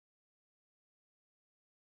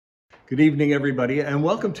Good evening, everybody, and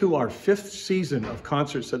welcome to our 5th season of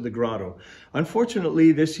Concerts at the Grotto.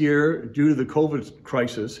 Unfortunately, this year, due to the COVID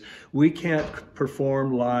crisis, we can't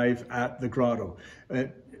perform live at the Grotto.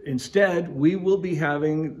 Instead, we will be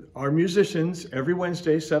having our musicians every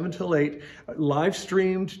Wednesday, 7 till 8, live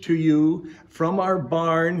streamed to you from our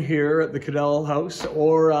barn here at the Caddell house,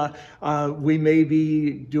 or we may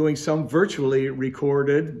be doing some virtually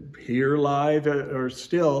recorded here live or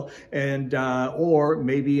still, and or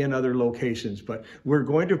maybe in other locations. But we're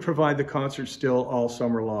going to provide the concert still all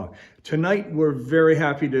summer long. Tonight, we're very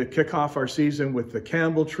happy to kick off our season with the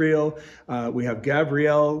Campbell Trio. We have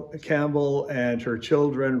Gabrielle Campbell and her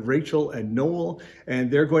children, Rachel and Noel, and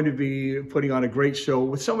they're going to be putting on a great show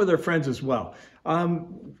with some of their friends as well.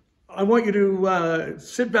 I want you to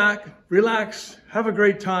sit back, relax, have a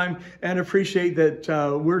great time, and appreciate that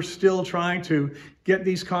we're still trying to get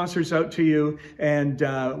these concerts out to you, and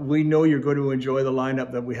we know you're going to enjoy the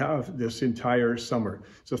lineup that we have this entire summer.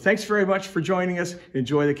 So thanks very much for joining us.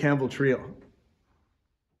 Enjoy the Campbell Trio.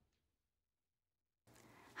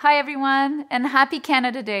 Hi everyone, and happy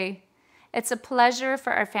Canada Day. It's a pleasure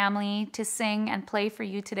for our family to sing and play for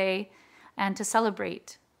you today and to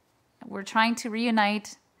celebrate. We're trying to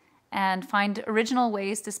reunite and find original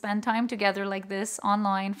ways to spend time together like this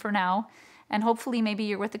online for now. And hopefully maybe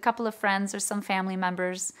you're with a couple of friends or some family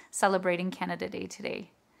members celebrating Canada Day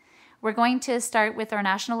today. We're going to start with our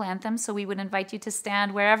national anthem, so we would invite you to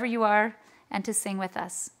stand wherever you are and to sing with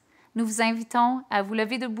us. Nous vous invitons à vous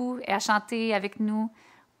lever debout et à chanter avec nous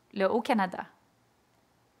le Haut-Canada.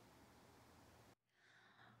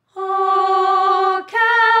 O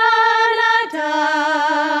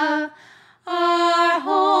Canada, our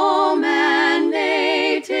home and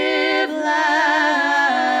native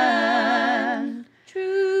land,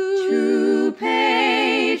 true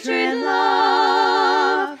patriot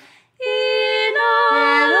love in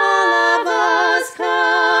all of us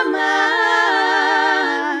command,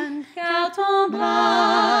 car ton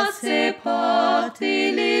bras s'est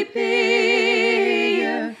porté l'épée,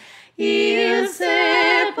 il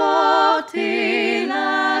s'est porté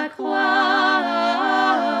la croix.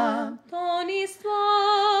 Ton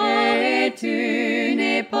histoire est une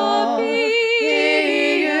épopée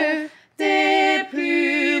des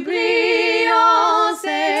plus brillants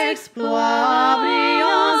exploits,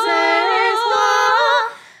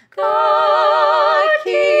 God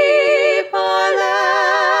keep our land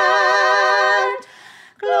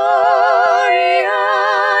glorious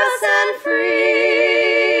and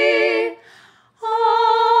free.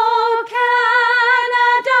 Oh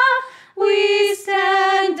Canada, we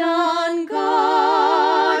stand on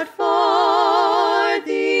guard for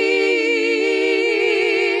thee.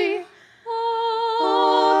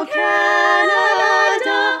 Oh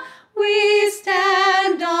Canada, we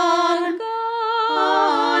stand on guard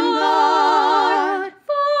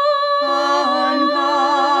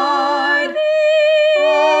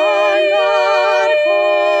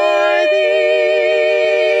for thee.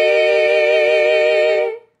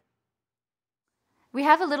 We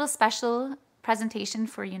have a little special presentation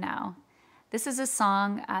for you now. This is a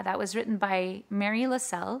song that was written by Mary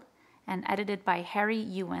Lascelles and edited by Harry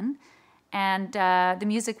Ewan. And the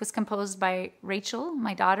music was composed by Rachel,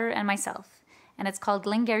 my daughter, and myself. And it's called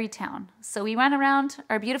Glengarry Town. So we went around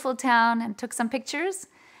our beautiful town and took some pictures.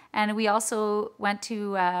 And we also went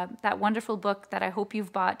to that wonderful book that I hope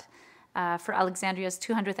you've bought for Alexandria's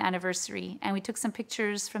 200th anniversary. And we took some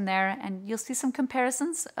pictures from there, and you'll see some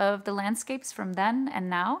comparisons of the landscapes from then and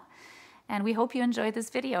now. And we hope you enjoy this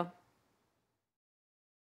video.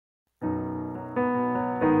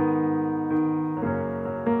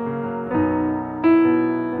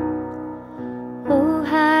 Oh,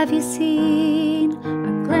 have you seen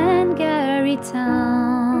our Glengarry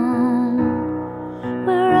town,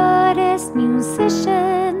 where artists,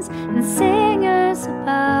 musicians, and singers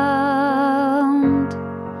abound?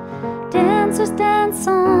 Dancers dance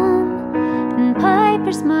on, and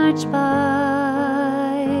pipers march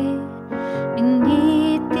by,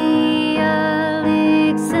 beneath the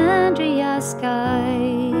Alexandria sky.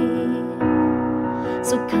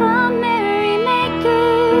 So come,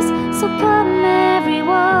 merrymakers, so come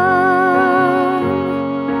everyone,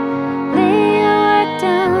 lay your work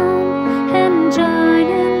down and join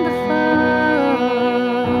in the fun.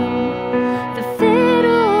 The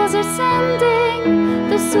fiddles are sending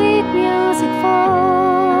the sweet music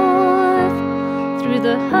forth through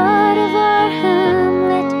the heart of our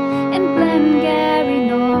hamlet in Glengarry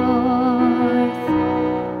North.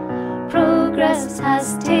 Progress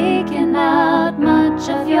has taken out much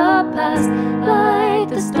of your past, like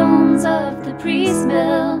the stones of the priest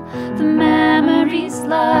mill. The memories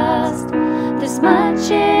last, the There's much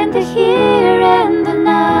in the here and the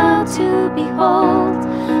now to behold.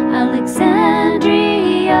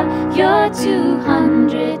 Alexandria, you're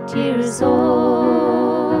 200 years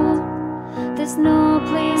old. There's no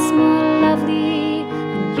place more lovely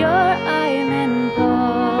than your island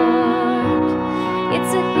park.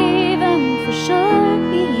 It's a haven for sure,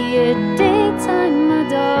 be it daytime or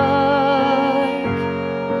dark.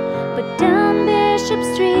 But down Bishop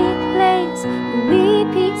Street lays a wee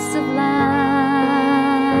piece of land.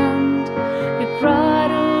 Your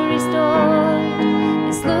grotto restored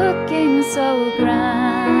is looking so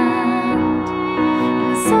grand.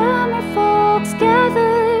 In the summer folks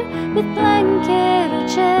gather with blanket or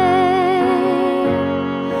chair,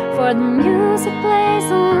 for the music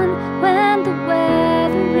plays on when the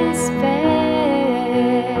weather is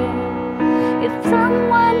fair. If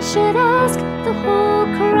someone should ask, the whole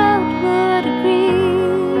crowd would agree.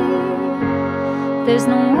 There's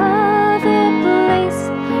no other place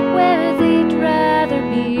where they'd rather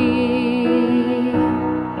be.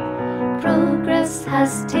 Progress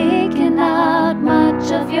has taken out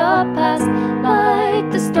much of your past,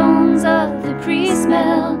 like the stones of the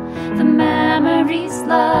pre-smell, the memories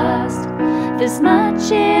lost. There's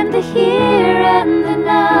much in the here and the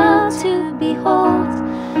now to behold.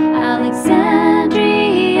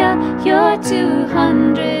 Alexandria, you're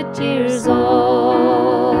 200 years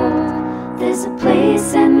old. There's a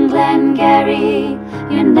place in Glengarry,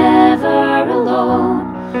 you're never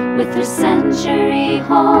alone, with her century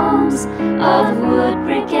homes of wood,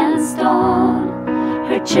 brick and stone.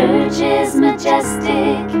 Her church is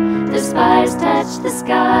majestic, the spires touch the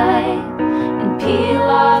sky and peel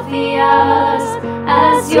off the hours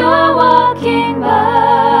as you're walking by.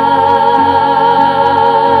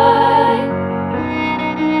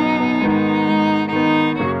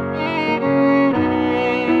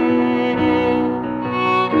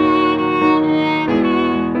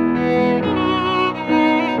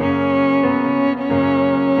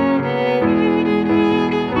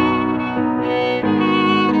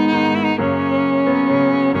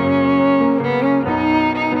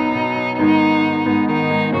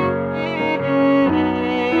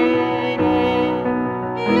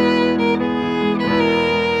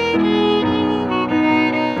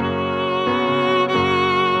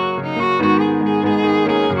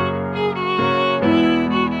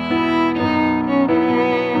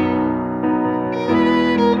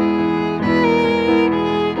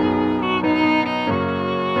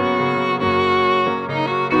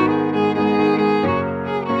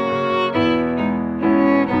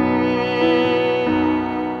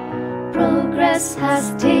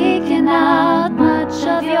 Has taken out much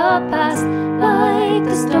of your past, like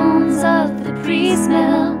the stones of the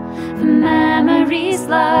pre-smell, the memories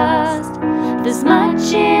lost. There's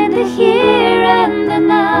much in the here and the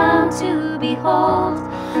now to behold.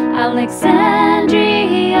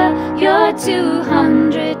 Alexandria, you're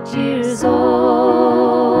 200 years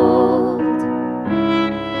old.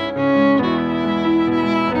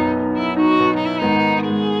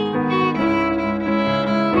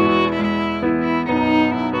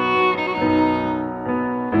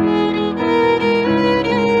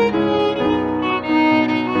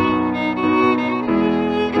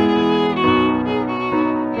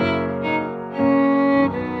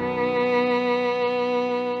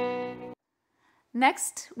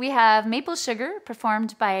 Next, we have Maple Sugar,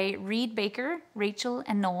 performed by Reid Baker, Rachel,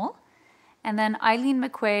 and Noel. And then Eileen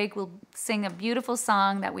MacCuaig will sing a beautiful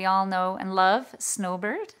song that we all know and love,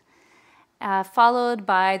 Snowbird, followed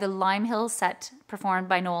by the Lime Hill set, performed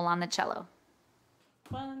by Noel on the cello.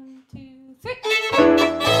 1, 2, 3.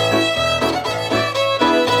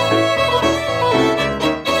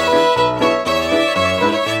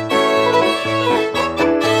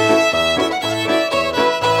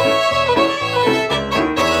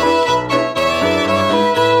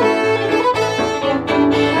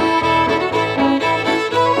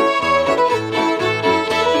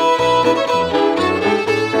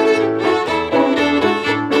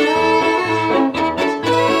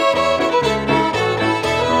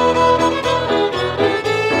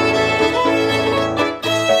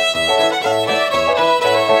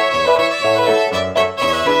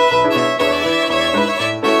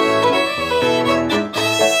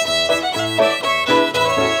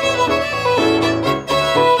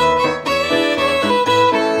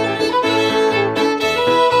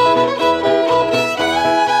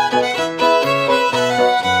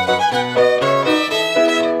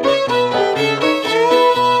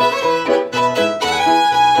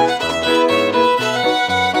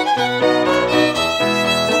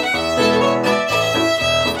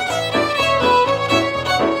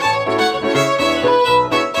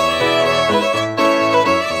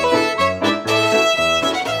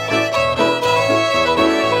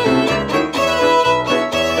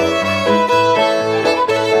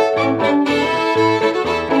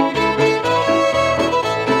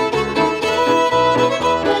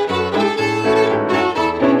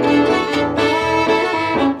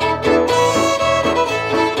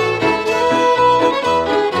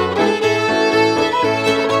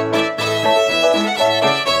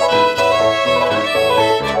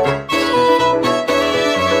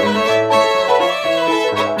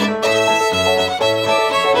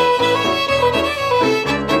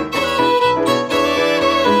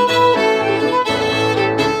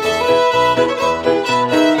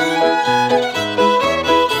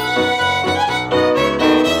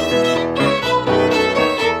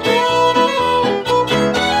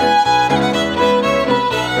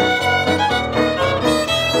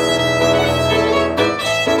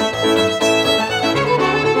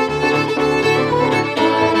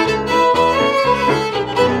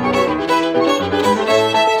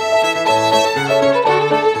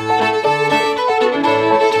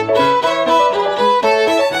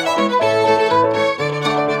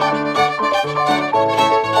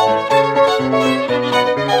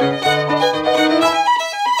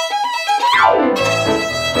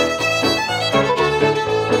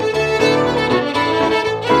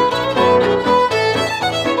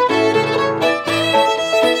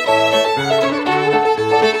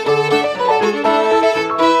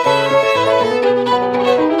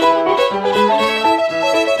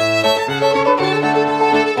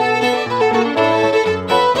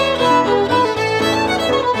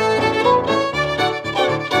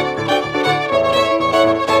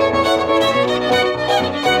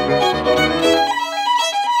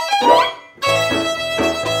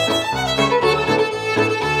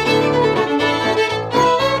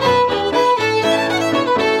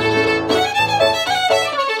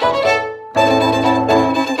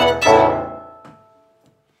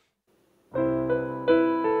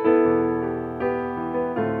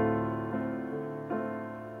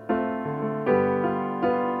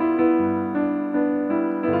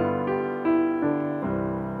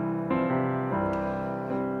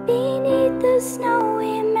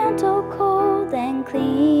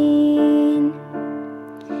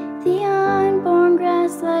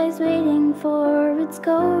 clouds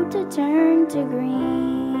go to turn to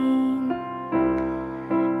green.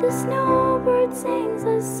 The snowbird sings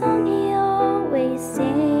a song he always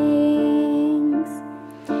sings,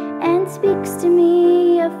 and speaks to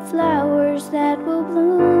me of flowers that will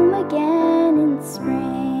bloom again in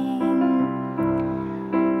spring.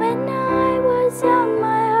 When I was young,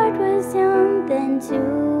 my heart was young then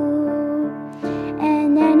too,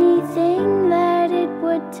 and anything that it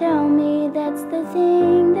would tell me, that's the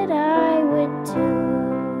thing that I would do.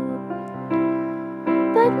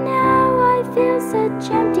 But now I feel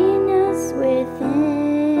such emptiness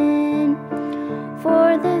within,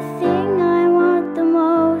 for the thing I want the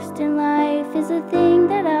most in life is a thing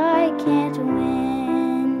that I can't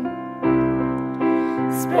win.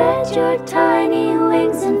 Spread your tiny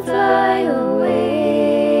wings and fly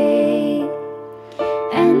away,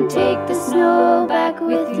 and take the snow back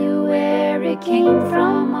with you where it came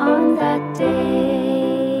from on that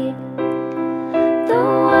day. The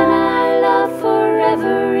one I love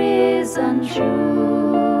forever is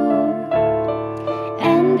untrue,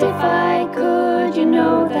 and if I could, you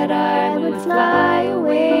know that I would fly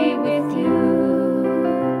away with you.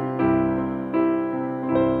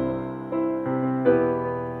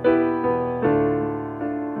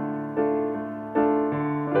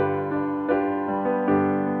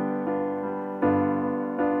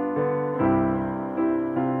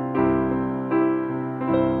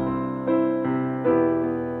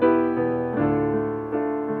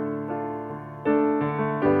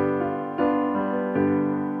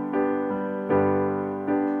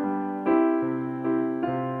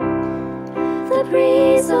 The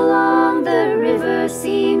breeze along the river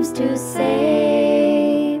seems to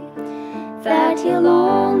say that he'll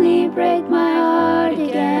only break my heart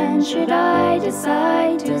again should I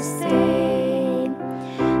decide to stay.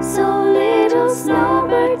 So little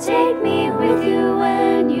snowbird, take me with you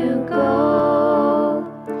when you go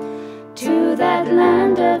to that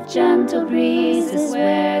land of gentle breezes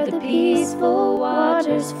where the peaceful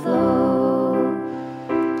waters flow.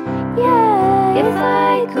 Yeah, if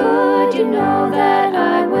I could, you know that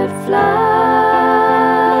I would fly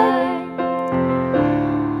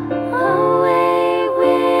away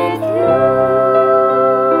with you.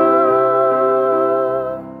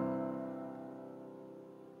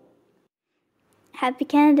 Happy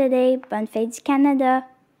Canada Day, Bonne Fête du Canada.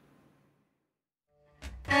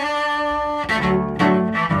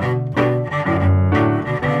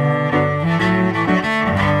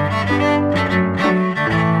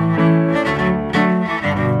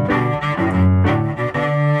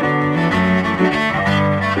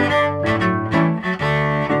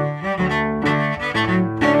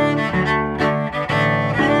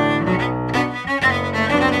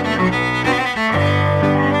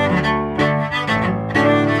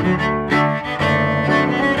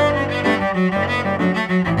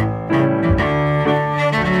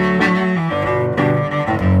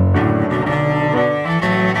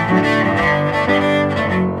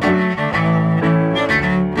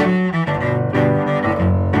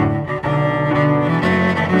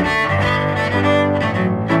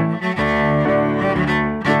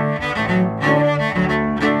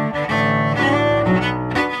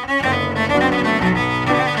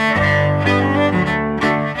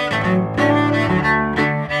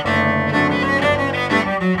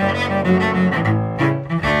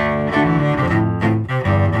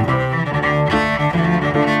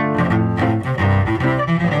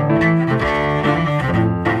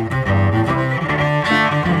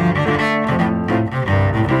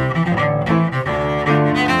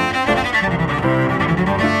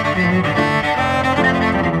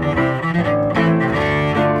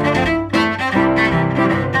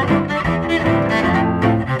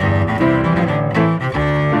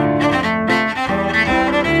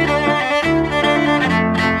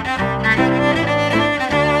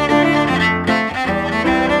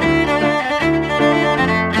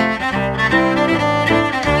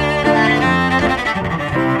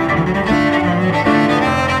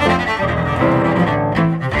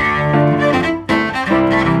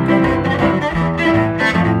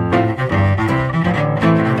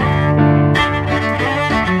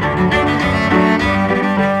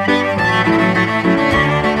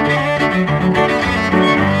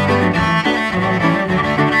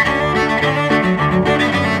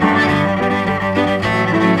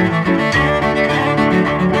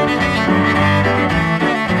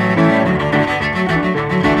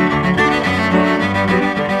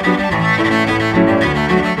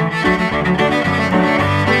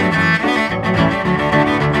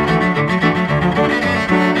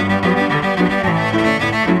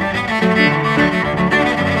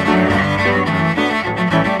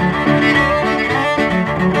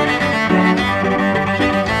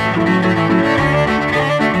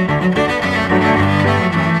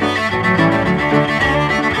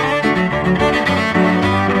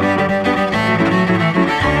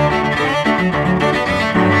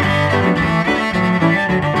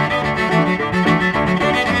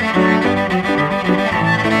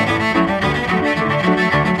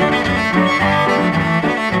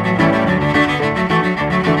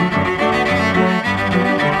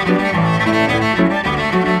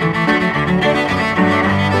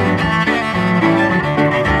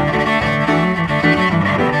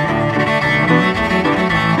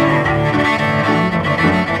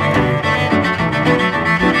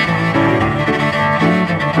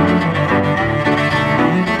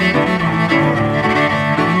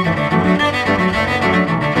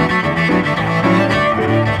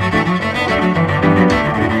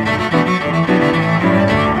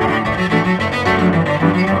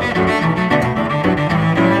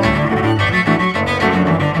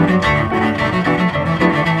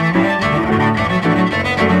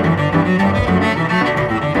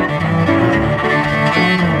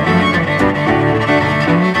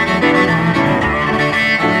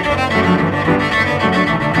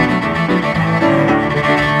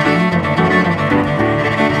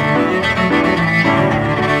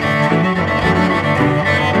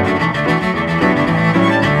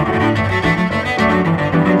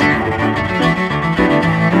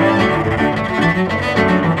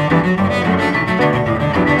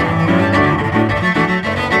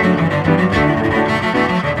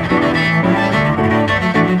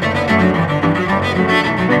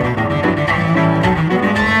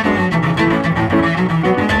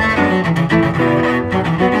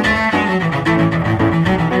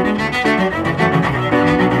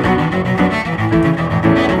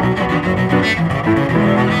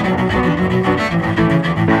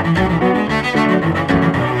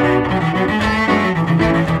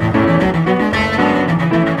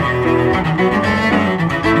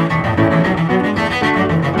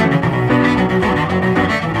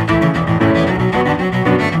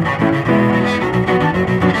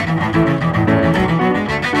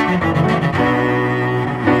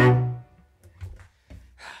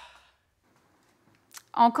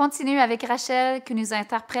 On continue avec Rachel qui nous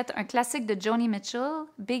interprète un classique de Joni Mitchell,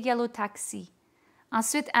 Big Yellow Taxi.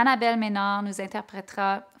 Ensuite, Anabelle Menard nous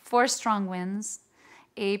interprétera Four Strong Winds.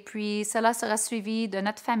 Et puis, cela sera suivi de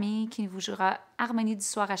notre famille qui vous jouera Harmonie du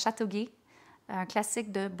soir à Châteauguay, un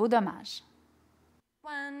classique de Beau Dommage.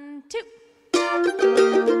 1, 2.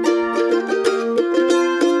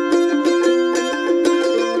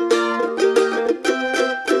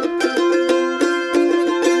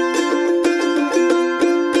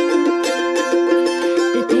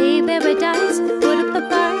 They pay paradise, put up a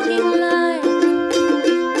parking lot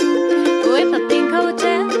with a pink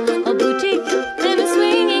hotel or boutique in a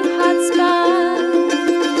swinging hot spot.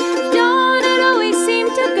 Don't it always seem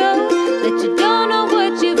to go that you don't know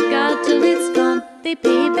what you've got till it's gone? They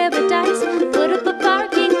pay paradise, put up a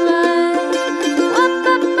parking lot. Up,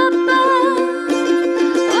 up, up, up.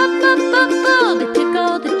 Up, up, up, up. They took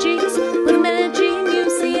all the trees, put them in a tree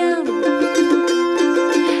museum.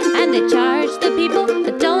 And they charge the people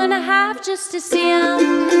 $1.50 just to see them.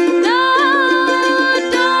 No,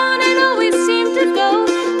 don't it always seem to go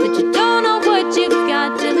that you don't know what you've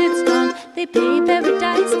got till it's gone? They pay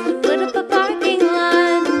paradise, put up a parking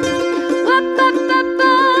lot. Up, up, up,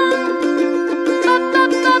 up. Up,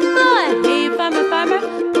 up, up, up. Hey, farmer, farmer,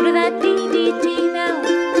 put that DDT now.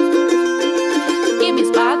 Give me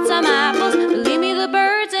spots on my apples, leave me the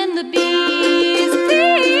birds and the bees.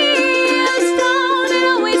 Please, don't it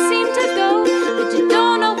always seem to go that you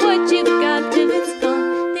don't know what you've got till it's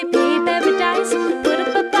gone? They pay paradise, put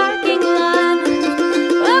up a parking lot.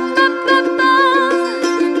 Up, up, up, up.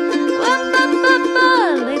 Up, up, up,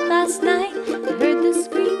 up. Late last night, I heard the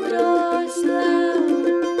screen door slam,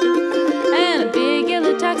 and a big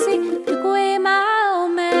yellow taxi took away my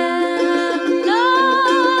old man. No,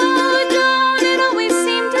 don't it always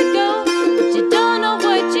seem to go that you don't know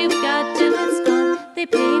what you've got till it's gone? They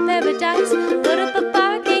pay paradise, put up a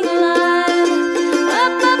parking lot.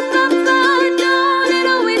 Up, up, up, up. Don't it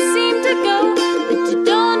always seem to go that you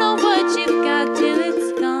don't know what you've got till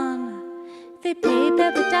it's gone? They pay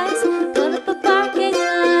paradise, put up a parking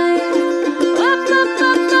lot. Up, up,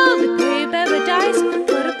 up, up. They pay paradise,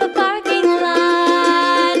 put up a parking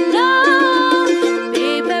lot. No,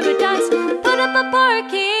 pay paradise, put up a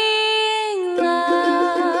parking lot.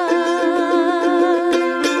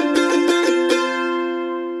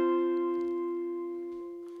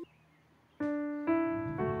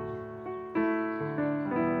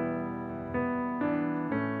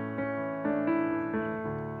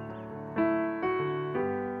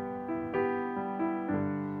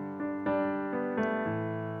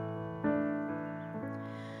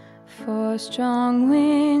 Four strong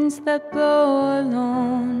winds that blow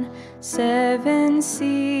alone, 7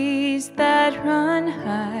 seas that run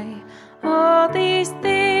high, all these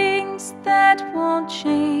things that won't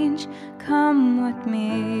change, come what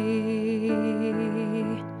may.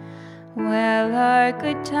 Well, our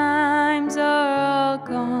good times are all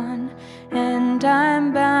gone, and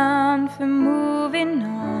I'm bound for moving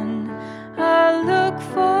on. I'll look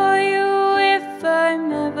for you if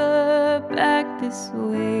I'm ever back this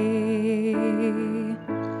way.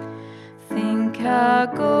 Think I'll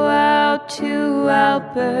go out to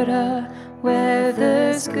Alberta,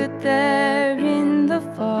 weather's good there in the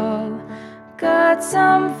fall. Got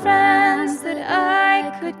some friends that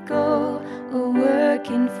I could go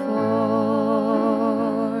a-working for.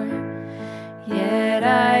 Yet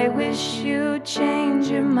I wish you'd change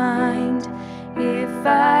your mind if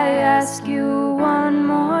I ask you one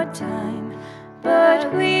more time.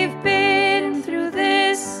 But we've been through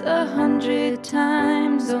this 100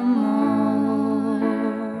 times or more.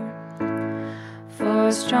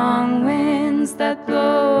 Four strong winds that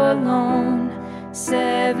blow alone,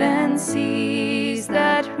 7 seas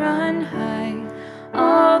that run high,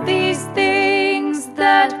 all these things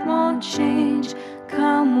that won't change,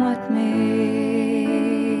 come what may.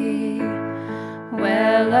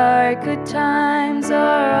 Well, our good times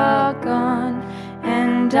are all gone,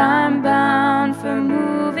 and I'm bound for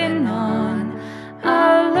moving on.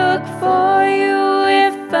 I'll look for you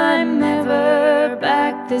if I'm ever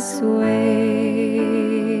back this way.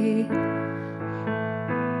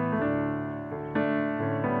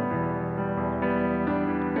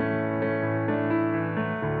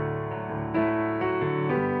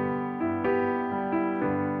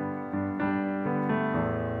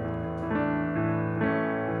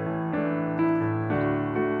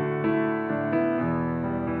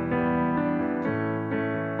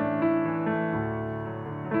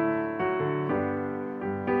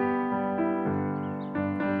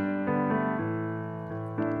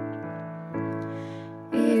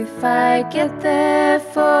 If I get there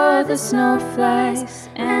for the snow flies,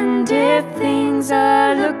 and if things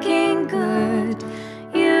are looking good,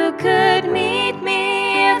 you could meet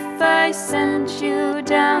me if I sent you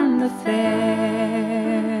down the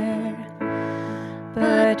fair.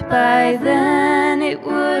 But by then it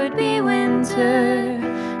would be winter,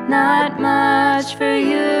 not much for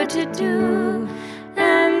you to do,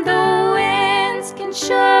 and the winds can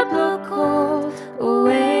sure blow cold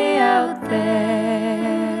away out there.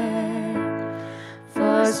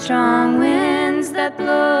 For strong winds that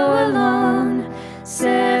blow alone,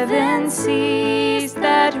 7 seas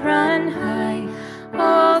that run high,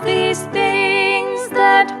 all these things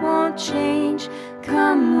that won't change,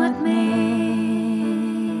 come what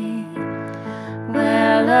may.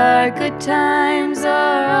 Well, our good times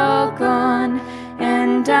are all gone,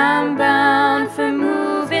 and I'm bound for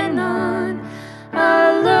moving on.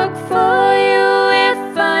 I'll look for you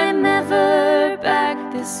if I'm ever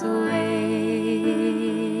back this way.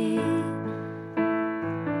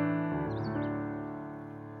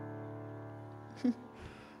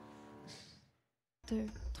 2,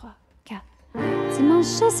 3, 4.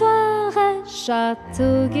 Dimanche soir à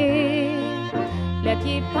Châteauguay, les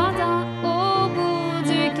pieds pendants au bout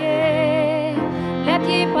du quai, les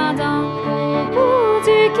pieds pendants au bout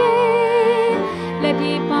du quai, les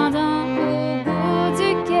pieds pendants au bout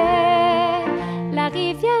du quai. La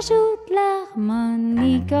rivière joue de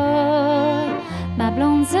l'harmonica, ma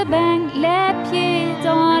blonde se baigne les pieds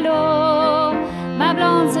dans l'eau, ma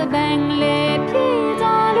blonde se baigne les pieds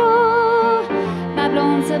dans l'eau, ma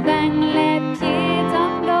blonde se baigne les pieds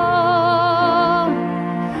dans l'eau.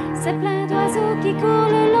 C'est plein d'oiseaux qui courent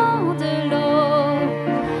le long de l'eau,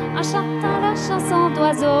 en chantant leur chanson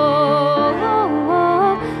d'oiseaux.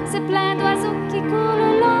 C'est plein d'oiseaux qui courent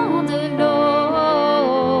le long de l'eau.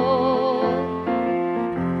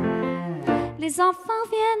 Les enfants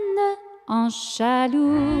viennent en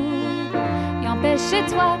chaloupe, et empêchent chez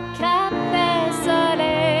toi crapet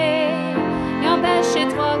soleil, et empêchent chez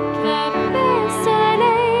toi crapet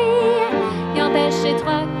soleil, et empêchent chez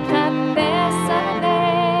toi crapet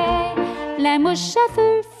soleil. Les mouches à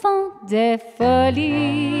feu font des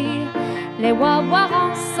folies, les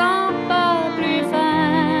wawarans sont pas plus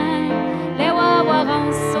fins, les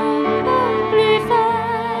wawarans sont pas plus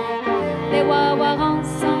fins, les wawarans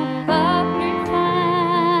sont pas plus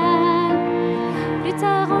fins. Plus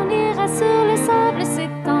tard on ira sur le sable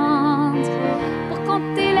s'étendre pour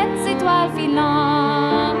compter les étoiles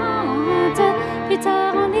filantes. Plus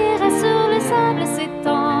tard on ira sur le sable s'étendre.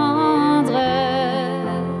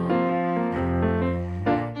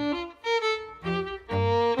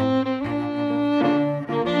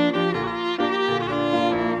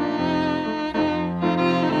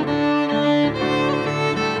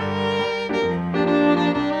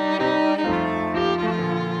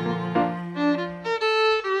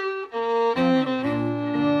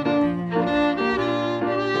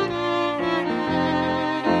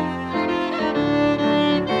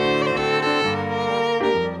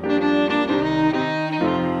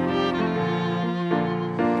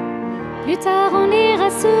 Plus tard on ira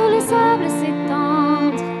sur le sable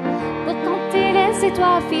s'étendre pour compter les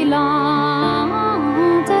étoiles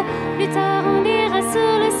filantes. Plus tard on ira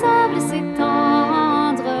sur le sable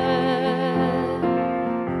s'étendre.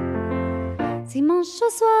 Dimanche au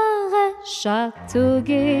soir à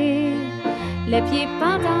Châteauguay, les pieds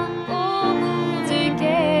pendants au bout du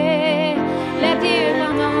quai, les pieds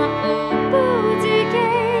pendants au bout du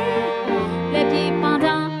quai, les pieds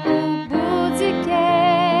pendants au bout du quai.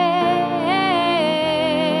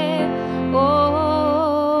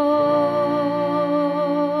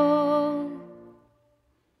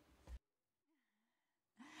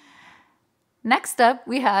 Next up,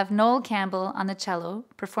 we have Noel Campbell on the cello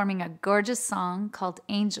performing a gorgeous song called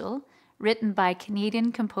Angel, written by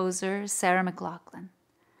Canadian composer Sarah McLachlan.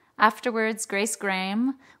 Afterwards, Grace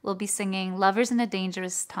Graham will be singing Lovers in a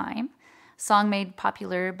Dangerous Time, song made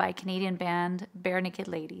popular by Canadian band Bare Naked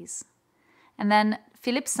Ladies. And then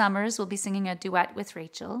Philippe Summers will be singing a duet with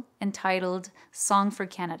Rachel entitled Song for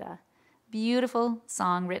Canada, beautiful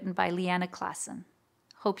song written by Leanna Klassen.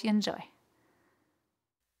 Hope you enjoy.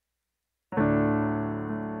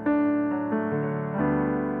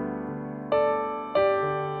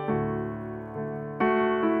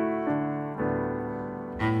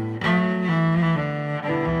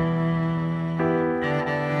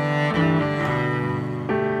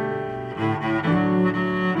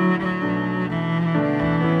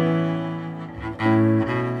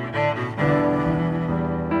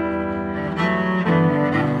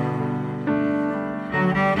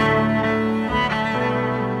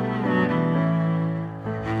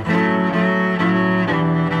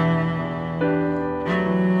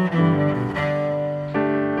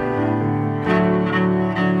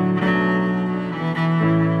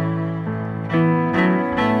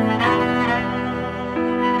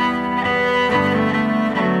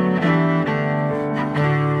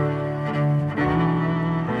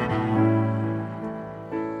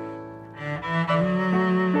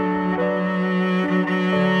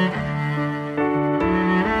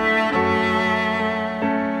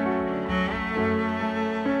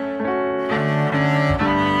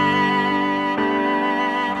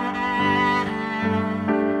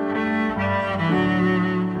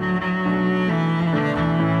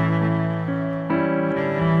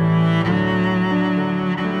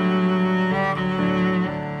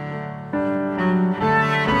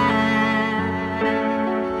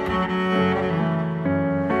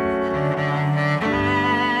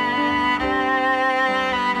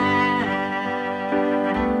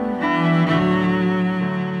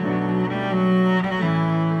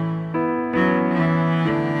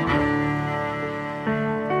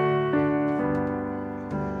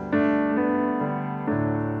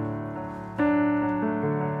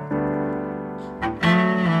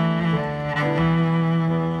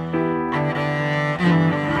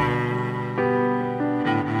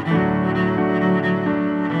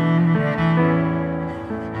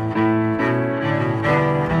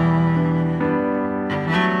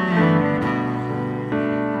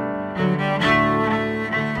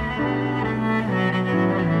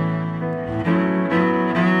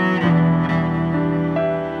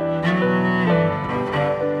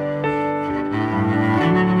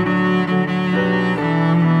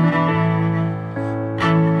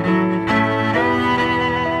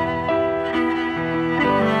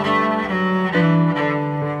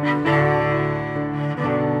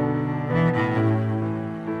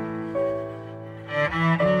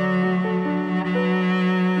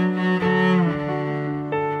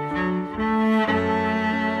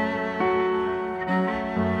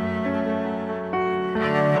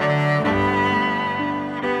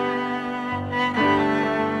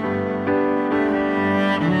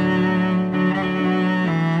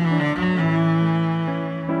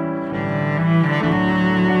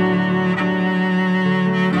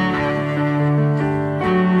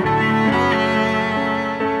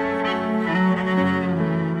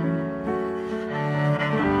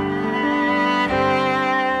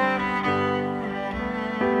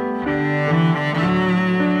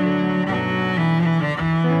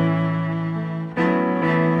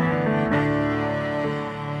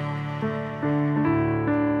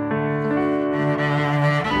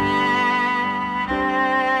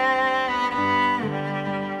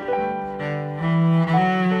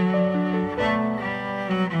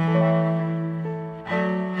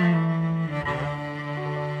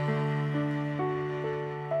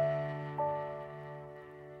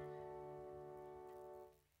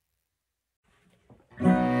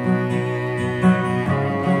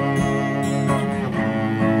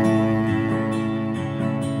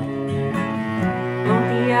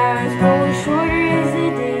 hours grow shorter as the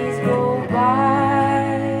days go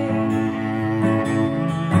by.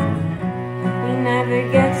 We never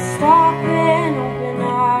get to stop and open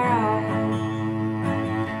our eyes.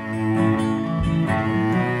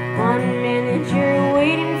 One minute you're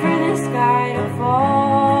waiting for the sky to fall,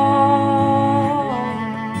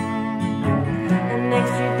 and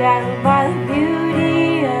next you're dazzled by the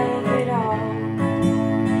beauty of it all.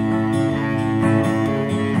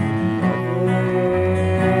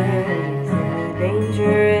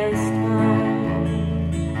 Dangerous time.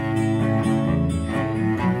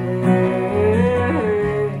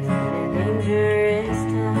 Earth's a dangerous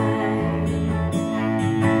time.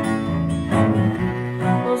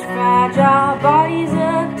 Those fragile bodies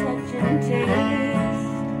of touch and taste,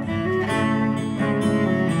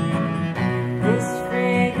 this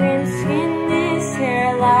fragrant skin, this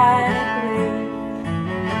hair like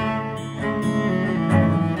grace.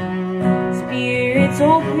 Spirits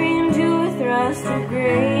open to a thrust of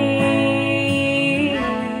grace.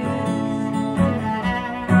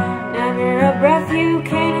 Never a breath you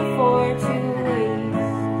can afford to waste.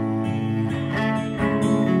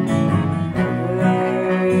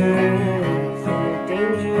 Earth's a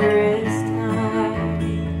dangerous time.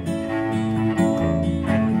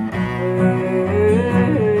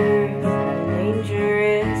 Earth's a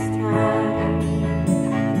dangerous time.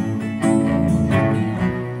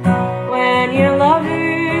 When your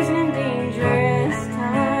lover's in a dangerous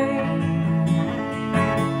time,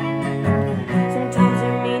 sometimes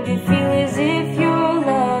you're made to feel as if your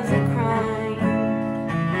love's a crime.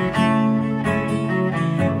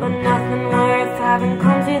 But nothing worth having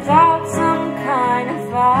comes without some kind of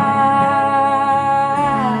fight.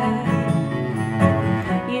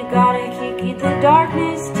 You gotta kick it the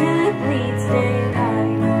darkness till it bleeds daylight.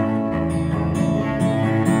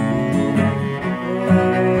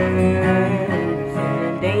 Earth's in a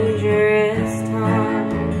dangerous time.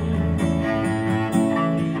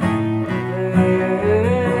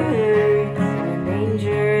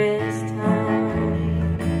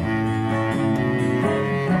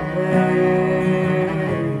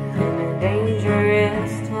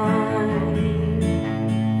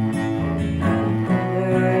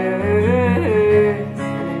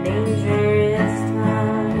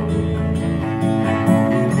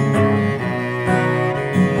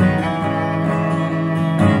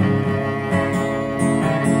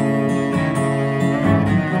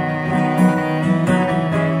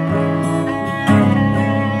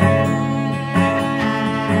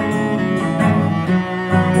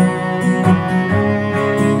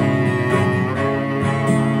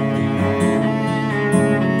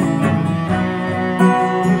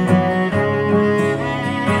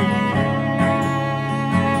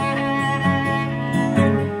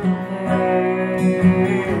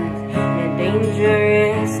 in a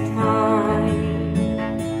dangerous time.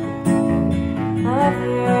 Earth's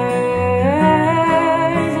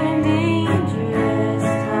in a dangerous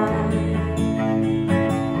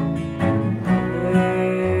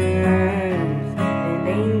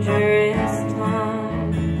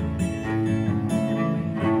time.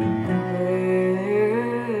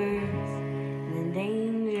 Earth's in a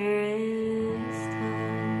dangerous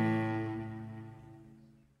time.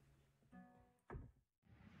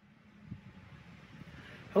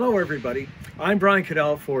 Hello everybody, I'm Brian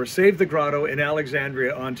Caddell for Save the Grotto in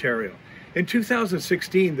Alexandria, Ontario. In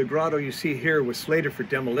 2016, the grotto you see here was slated for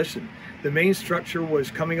demolition. The main structure was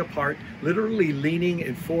coming apart, literally leaning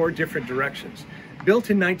in 4 different directions. Built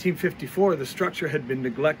in 1954, the structure had been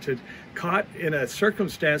neglected, caught in a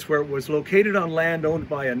circumstance where it was located on land owned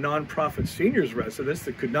by a non-profit seniors residence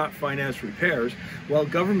that could not finance repairs, while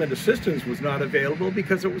government assistance was not available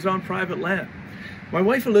because it was on private land. My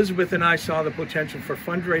wife Elizabeth and I saw the potential for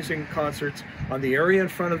fundraising concerts on the area in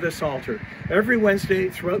front of this altar. Every Wednesday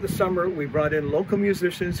throughout the summer, we brought in local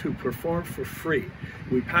musicians who performed for free.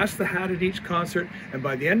 We passed the hat at each concert, and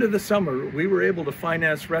by the end of the summer, we were able to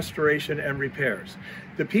finance restoration and repairs.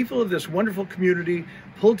 The people of this wonderful community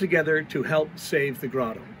pulled together to help save the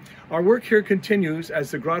grotto. Our work here continues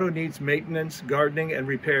as the grotto needs maintenance, gardening, and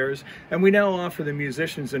repairs, and we now offer the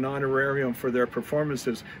musicians an honorarium for their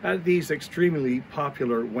performances at these extremely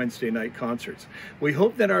popular Wednesday night concerts. We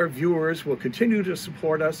hope that our viewers will continue to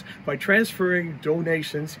support us by transferring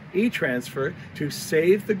donations, e-transfer, to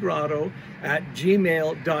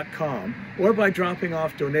savethegrotto@gmail.com, or by dropping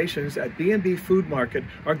off donations at B&B Food Market,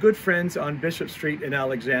 our good friends on Bishop Street in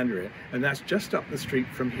Alexandria, and that's just up the street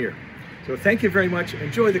from here. So thank you very much,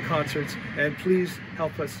 enjoy the concerts, and please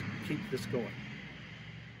help us keep this going.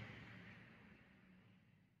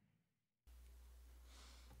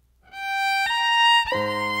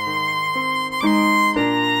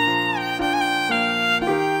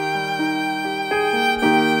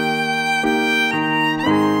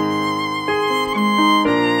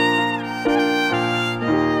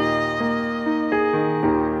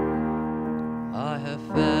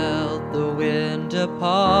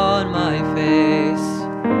 upon my face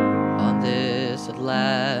on this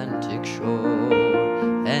Atlantic shore,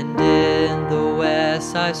 and in the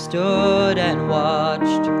west I stood and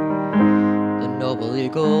watched the noble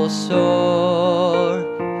eagle soar,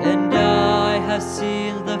 and I have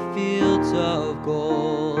seen the fields of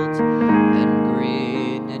gold and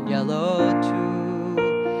green and yellow too,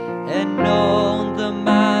 and known the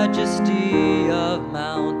majesty of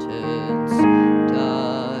mountains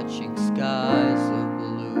touching skies of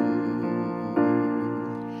blue,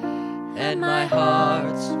 and my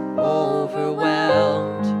heart's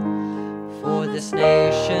overwhelmed for this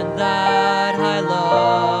nation that I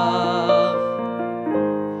love.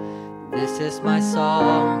 This is my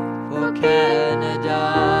song for Canada,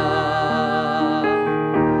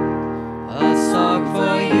 a song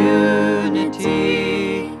for unity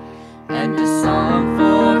and a song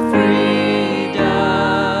for freedom.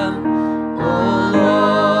 Oh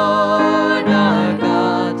Lord our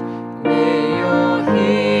God, may your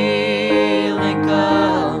healing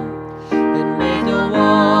come, and may the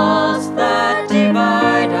walls that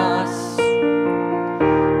divide us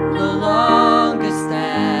no longer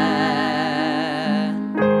stand.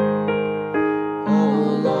 Oh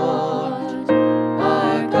Lord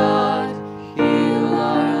our God, heal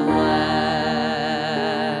our land.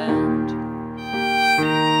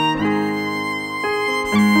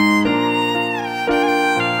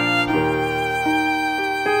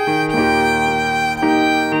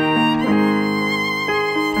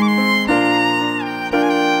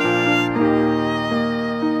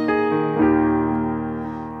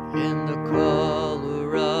 In the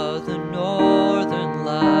color of the northern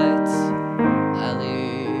lights, I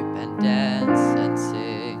leap and dance and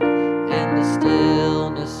sing in the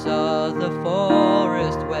stillness of the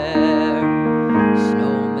forest where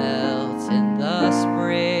snow melts in the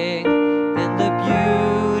spring, in the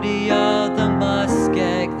beauty of the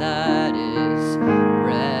muskeg that is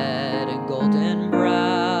red and golden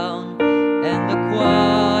brown, and the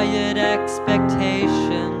quiet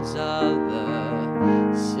expectations of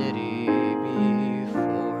the city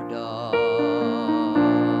before dawn,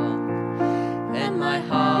 and my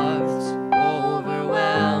heart's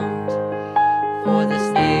overwhelmed for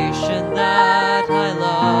this nation that I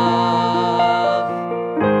love.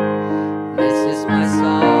 This is my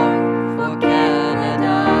song for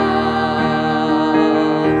Canada,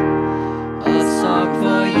 a song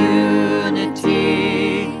for unity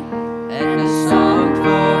and a song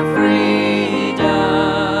for freedom.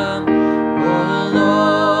 Oh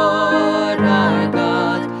Lord our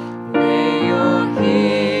God, may your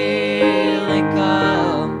healing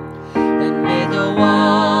come, and may the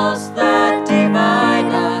walls that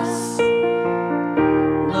divide us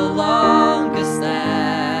no longer stand.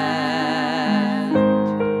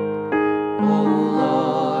 Oh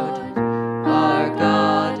Lord our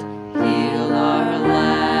God, heal our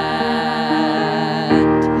land.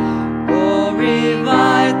 Oh,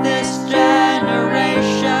 revive this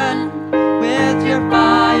generation with your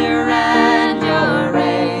fire and your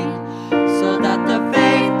rain, so that the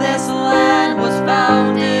faith this land was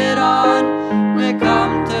founded on may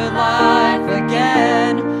come to life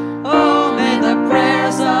again. Oh, may the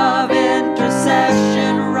prayers of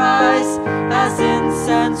intercession rise as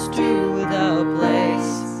incense to the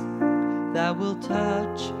place that will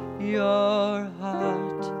touch your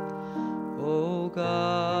heart, oh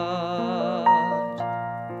God.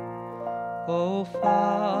 Oh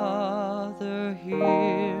Father,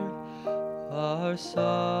 hear our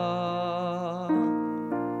song,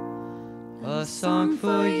 a song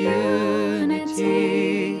for unity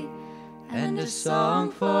and a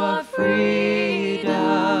song for freedom.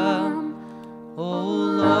 Oh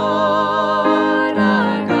Lord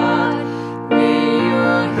our God, may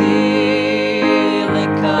your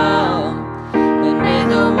healing come, and may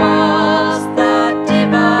the walls that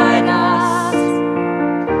divide us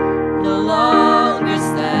no longer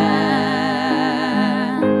stand.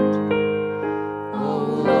 Oh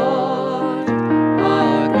Lord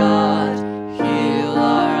our God, heal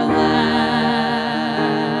our land.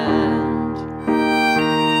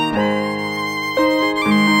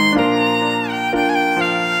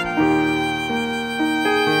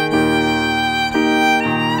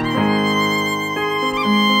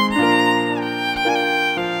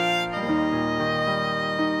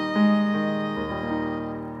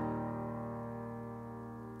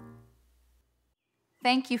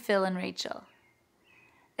 Thank you, Phil and Rachel.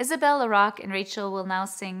 Isabelle, Larocque, and Rachel will now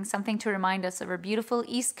sing something to remind us of our beautiful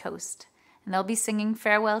East Coast, and they'll be singing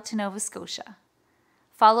Farewell to Nova Scotia,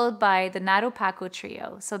 followed by the Nadeau Pacaud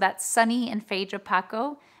Trio. So that's Sunny and Phaedra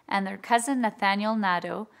Pacaud and their cousin Nathaniel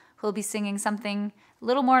Nadeau, who will be singing something a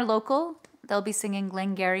little more local They'll be singing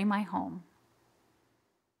Glengarry, My Home.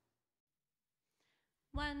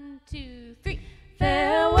 1, 2, 3.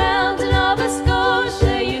 Farewell to Nova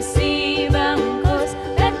Scotia, you sea-bound coast,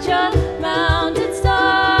 let your mountains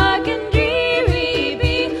dark and dreary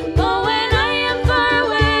be. For when I am far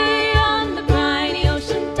away on the briny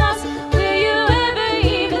ocean toss, will you ever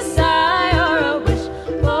heave a sigh or a wish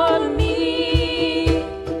for me?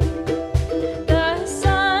 The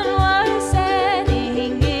sun was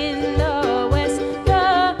setting in the west,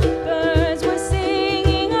 the birds were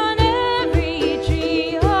singing on every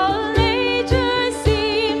tree. All nature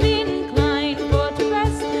seemed inclined for to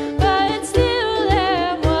rest, but still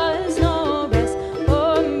there was no rest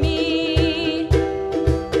for me.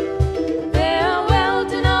 Farewell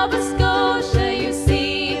to Nova Scotia, you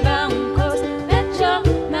sea-bound coast, let your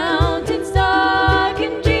mountains dark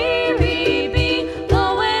and dreary be.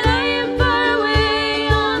 For when I am far away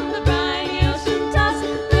on the briny ocean toss,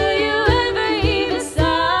 will you ever heave a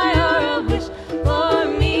sigh or a wish for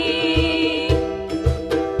me?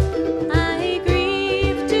 I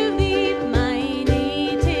grieve to leave my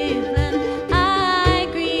native land, I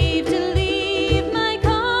grieve to leave my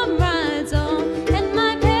comrades all, and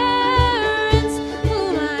my parents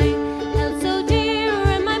whom I held so dear,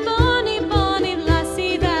 and my bonny, bonny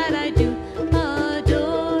lassie that I do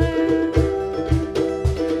adore.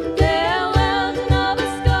 Farewell to Nova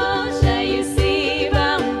Scotia, you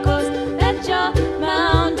sea-bound coast, let your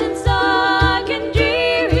mountains dark and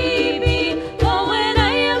dreary be. For when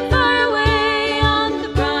I am far away on the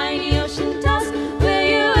briny ocean toss, will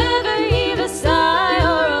you ever heave a sigh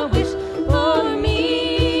or a wish for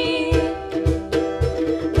me?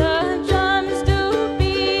 The drums do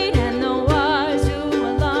beat and the wires do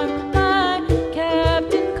alarm, my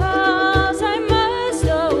captain calls, I must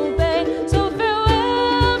obey. So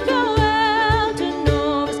farewell, farewell to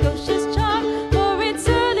Nova Scotia's charm, for it's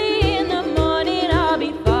early in the morning, I'll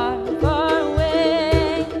be far, far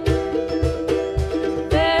away.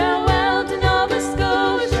 Farewell to Nova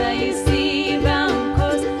Scotia, you sea-bound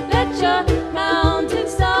coast, let your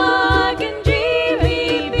mountains dark and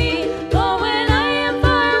dreary be. For when I am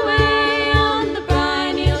far away on the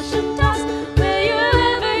briny ocean toss, will you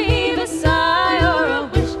ever heave a sigh or a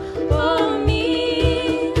wish for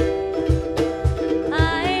me? I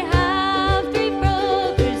have 3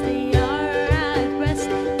 brothers, they are at rest,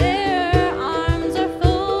 their arms are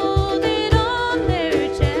folded on their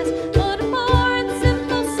chest. But a poor and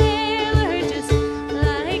simple sailor just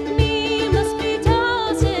like me must be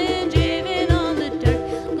tossed and driven on the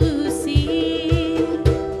dark blue sea.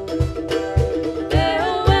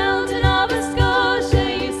 Farewell to Nova Scotia,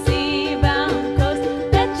 you sea-bound coast,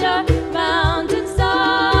 let your mountains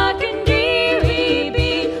dark and dreary be.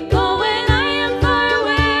 For when I am far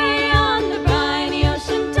away on the briny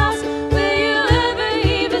ocean toss, will you ever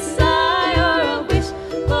heave a sigh or a wish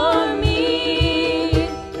for me?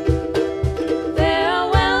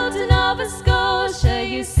 Farewell to Nova Scotia,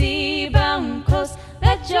 you sea-bound coast,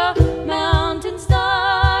 let your mountains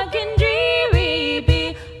dark and dreary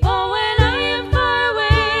be. For when I am far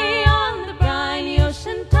away on the briny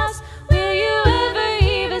ocean toss, will you ever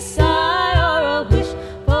heave a sigh or a wish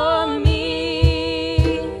for me?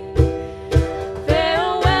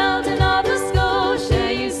 Farewell to Nova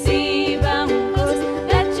Scotia, you sea-bound coast,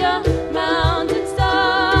 let your mountains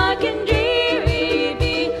dark and dreary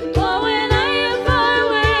be. For when I am far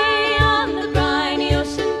away on the briny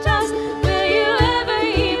ocean toss, will you ever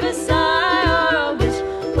heave a sigh or a wish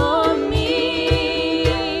for me?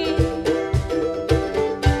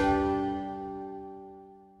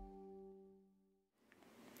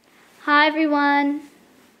 Hi everyone.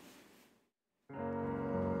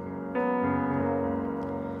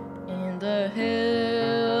 In the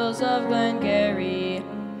hills of Glengarry,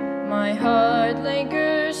 my heart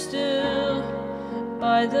lingers still.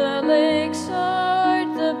 By the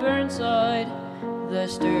lakeside, the burnside, the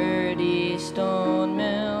sturdy stone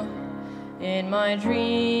mill. In my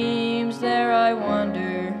dreams there I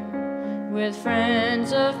wander with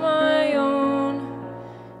friends of my own.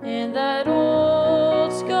 In that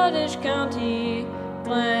old Scottish county,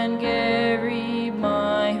 Glengarry,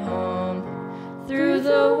 my home. Through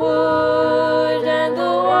the wood and the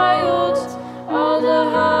wilds, all the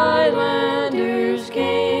Highlanders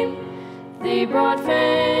came. They brought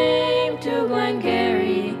fame to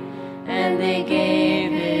Glengarry, and they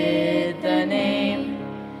gave it the name.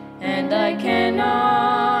 And I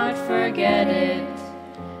cannot forget it,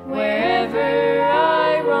 wherever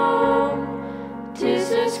I roam.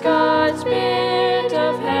 'Tis a Scots bit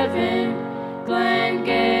of heaven,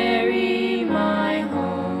 Glengarry, my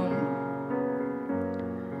home.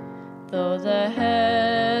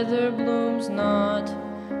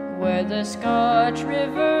 where the Scotch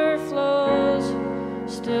River flows,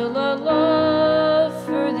 still a love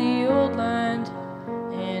for the old land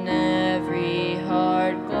in every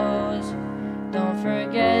heart glows. Don't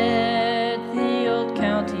forget the old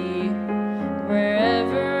county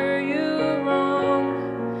wherever you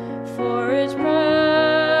roam, for it's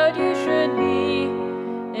proud you should be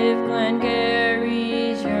if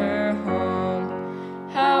Glengarry's your home.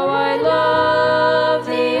 How I love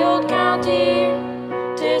the old county,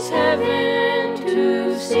 'tis heaven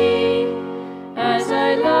to see, as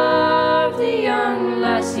I love the young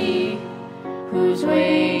lassie who's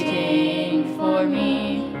waiting for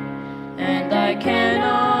me, and I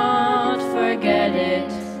cannot forget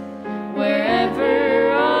it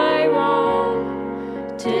wherever I roam.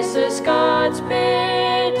 'Tis a Scots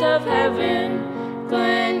bit of heaven,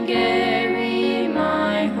 Glengarry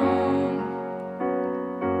my home.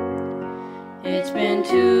 It's been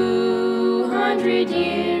 200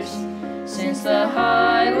 years since the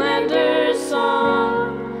Highlanders'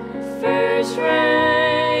 song first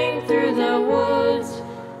rang through the woods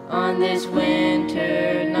on this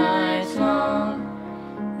winter night long.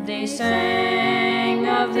 They sang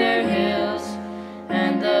of their hills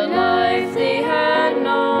and the life they had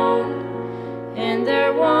known in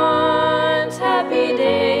their once happy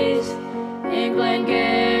days in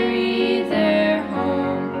Glengarry, their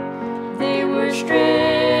home. They were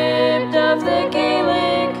stripped of the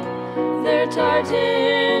Gaelic, their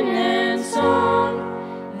tartan and song.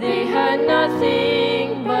 They had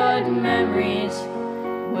nothing but memories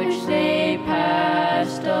which they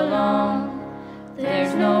passed along.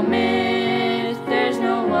 There's no myth, there's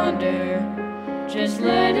no wonder, just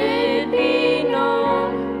let it be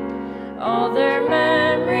known. All their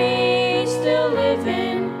memories still live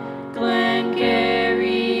in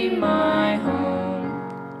Glengarry, my home.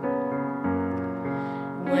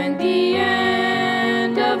 When the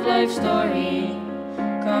end of life's story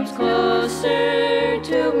comes closer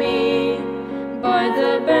to me, by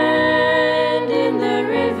the bend in the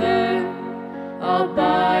river, I'll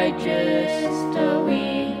bide just a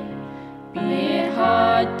wee. Be it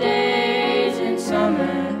hot days in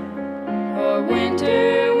summer or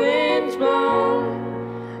winter winds blown,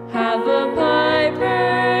 have a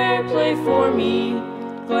piper play for me,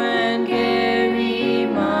 Glengarry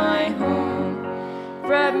my home.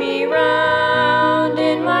 Wrap me round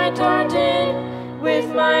in my tartan with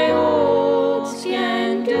my old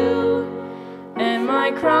scan-do and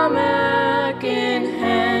my cromach in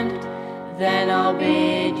hand, then I'll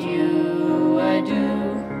bid you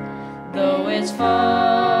adieu. Though it's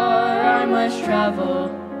far I must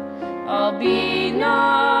travel, I'll be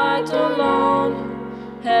not alone.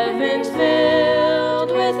 Heaven's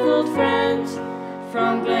filled with old friends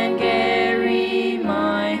from Glengarry,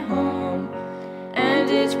 my home. And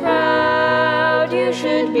it's proud you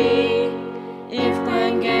should be if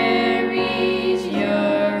Glengarry's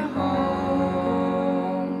your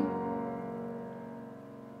home.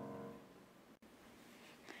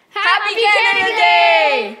 Happy Canada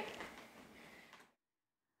Day!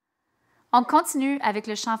 On continue avec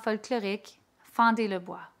le chant folklorique Fendez le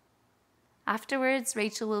bois. Afterwards,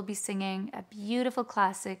 Rachel will be singing a beautiful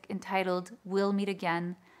classic entitled We'll Meet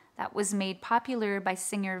Again that was made popular by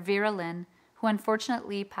singer Vera Lynn, who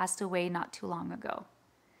unfortunately passed away not too long ago.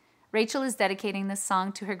 Rachel is dedicating this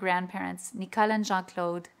song to her grandparents, Nicole and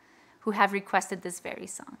Jean-Claude, who have requested this very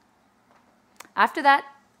song. After that,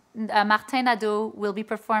 Martin Nadeau will be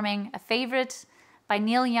performing a favorite by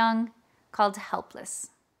Neil Young called Helpless.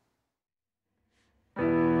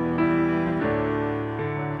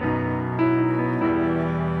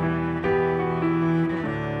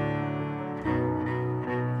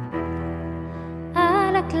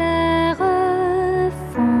 À la claire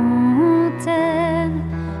fontaine,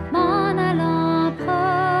 m'en allant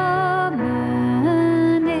promener,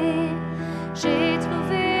 j'ai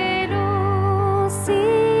trouvé l'eau si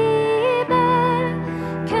belle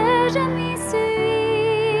que je m'y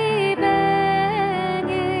suis baignée.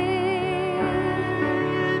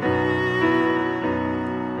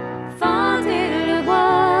 Fendez le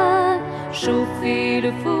bois, chauffez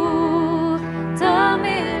le four,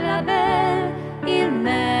 dormez la belle, il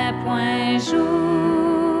n'est point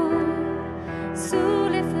jour. Sous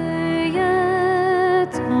les feuilles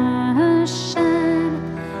d'un chêne,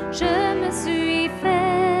 je me suis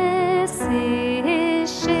fait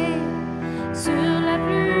sécher. Sur la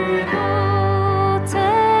plus haute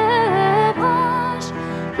branche,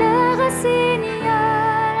 le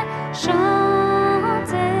rossignol chantait.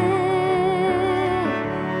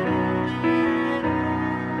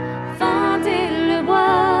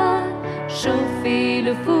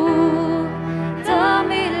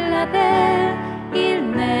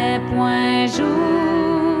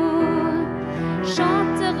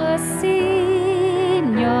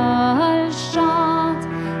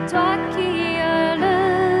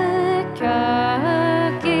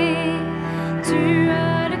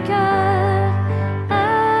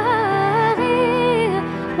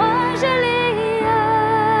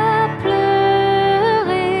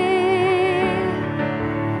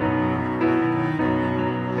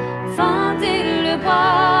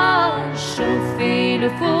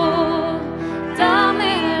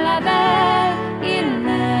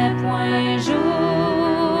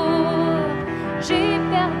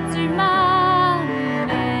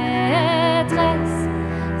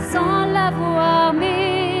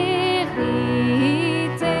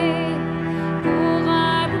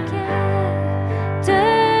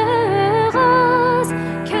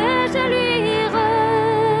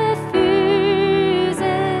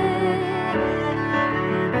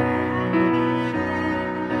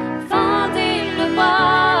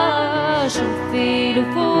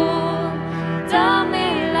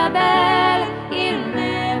 belle, il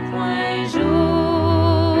n'est point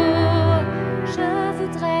jour. Je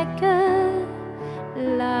voudrais que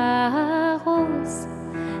la rose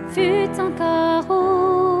fût encore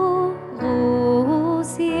au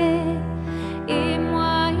rosier, et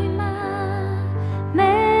moi et ma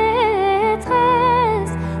maîtresse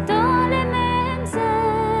dans les mêmes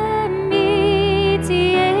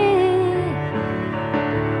amitiés.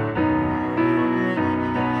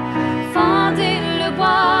 Fendez le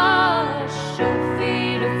bois, chauffez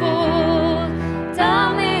le four,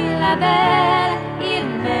 dormez la belle, il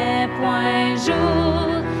n'est point jour.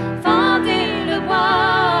 Fendez le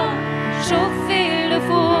bois, chauffez le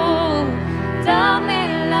four, dormez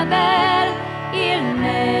la belle, il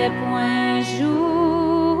n'est point jour.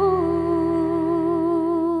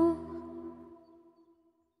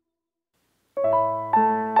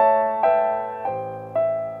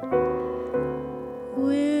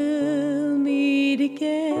 We'll meet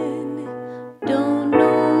again, don't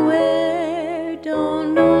know where,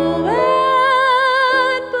 don't know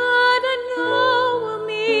when, but I know we'll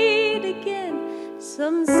meet again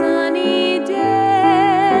some sunny day.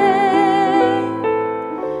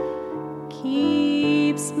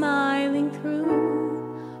 Keep smiling through,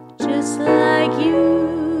 just like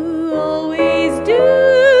you always do,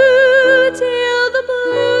 till the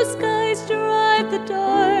blue skies drive the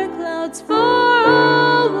dark clouds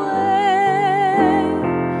far away.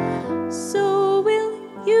 So will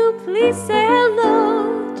you please say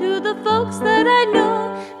hello to the folks that I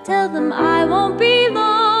know? Tell them I won't be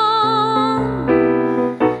long.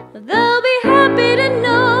 They'll be happy to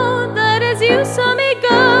know that as you saw me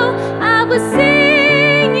go, I was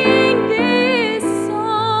singing this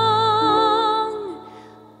song.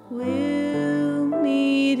 We'll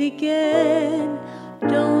meet again,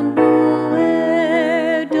 don't know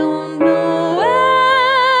where, don't know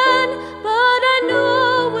when, but I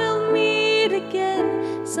know we'll meet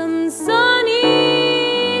again some sunny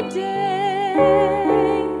day.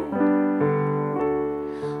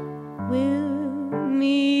 We'll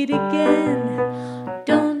meet again,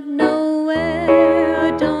 don't know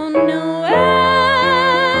where, don't know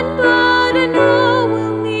when, but I know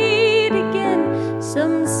we'll meet again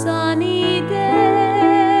some sunny day.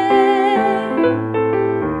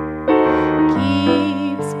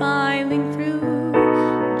 Keep smiling through,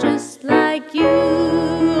 just like you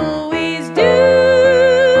always do,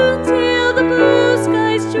 till the blue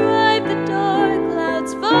skies drive the dark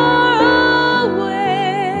clouds far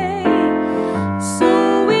away. So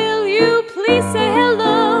will you please say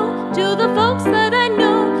hello to the folks that I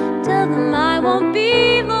know? Tell them I won't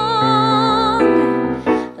be long.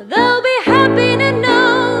 They'll be happy to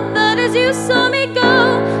know that as you saw me go,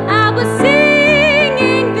 I was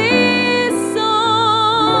singing this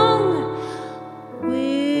song.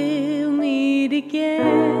 We'll meet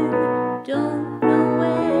again, don't know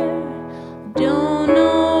where, don't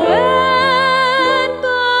know when,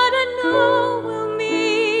 but I know we'll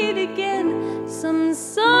meet again some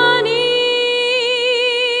sunny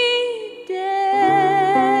day.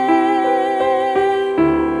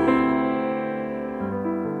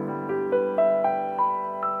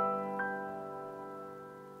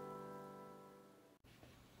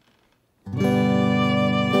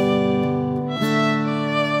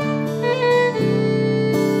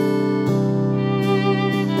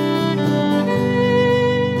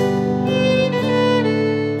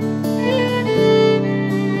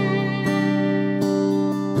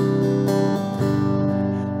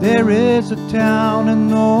 There is a town in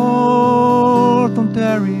North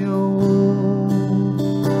Ontario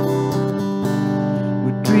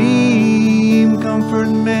with dream, comfort,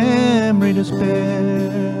 memory to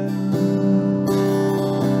spare.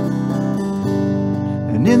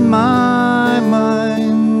 And in my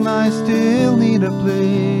mind I still need a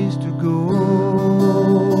place to go.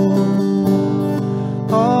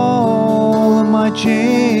 All of my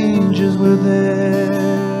changes were there.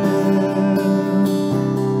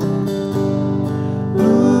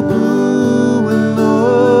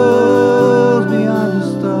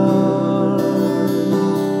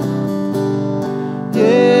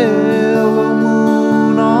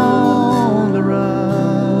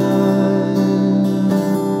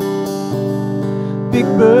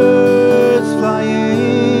 Birds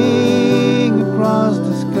flying across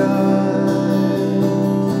the sky,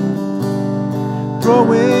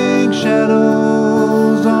 throwing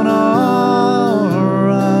shadows on our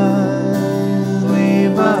eyes,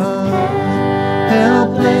 leave us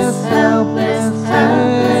helpless, helpless,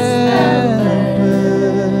 helpless.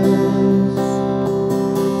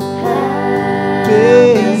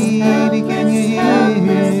 Baby, can you hear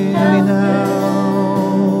me now?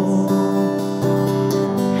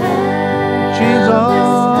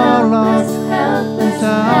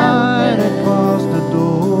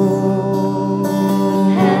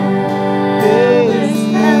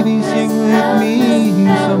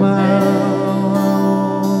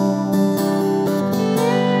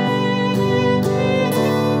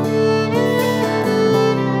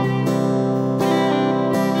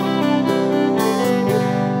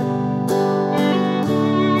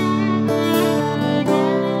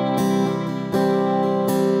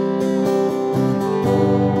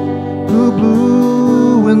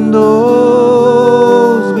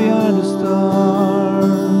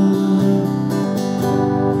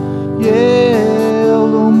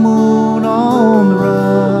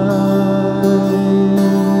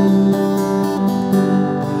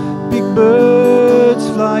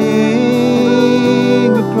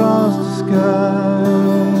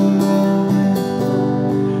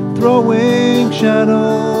 throwing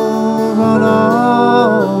shadows on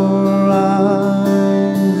our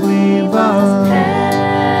eyes. Leave us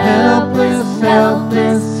helpless,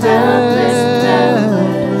 helpless, helpless,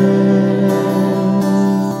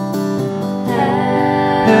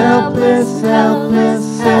 helpless,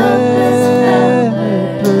 helpless, helpless,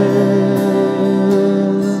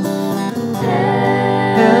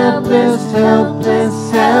 helpless,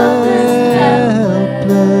 helpless, helpless,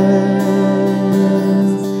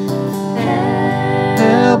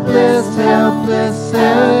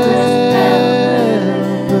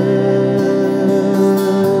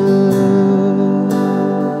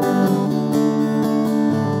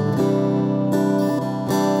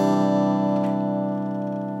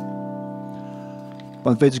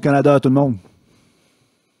 Bonne fête du Canada à tout le monde.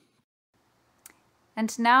 And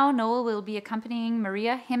now Noel will be accompanying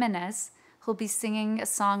Maria Jimenez, who'll be singing a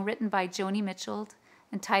song written by Joni Mitchell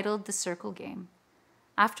entitled The Circle Game.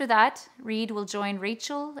 After that, Reid will join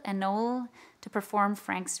Rachel and Noel to perform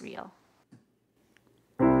Frank's Reel.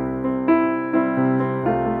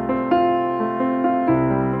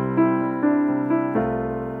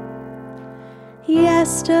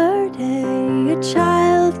 Yesterday, a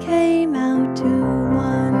child came out to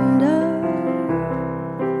wander,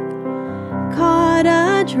 caught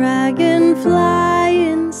a dragonfly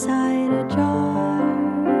inside a jar.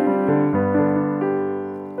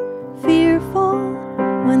 Fearful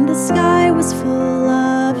when the sky was full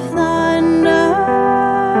of thunder,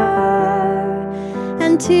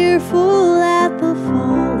 and tearful at the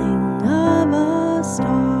falling of a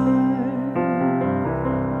star.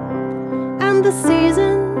 And the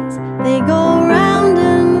seasons, they go round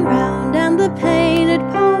and round, and the painted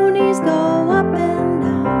ponies go up and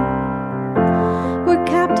down. We're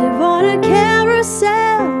captive on a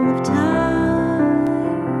carousel of time.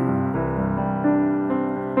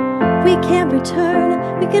 We can't return,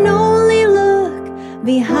 we can only look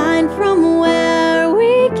behind from where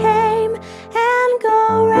we came, and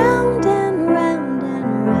go round and round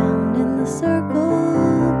and round in the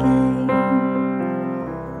circle game.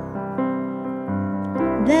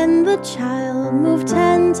 Then the child moved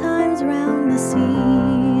 10 times round the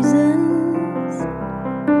seasons,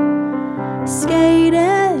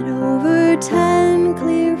 skated over 10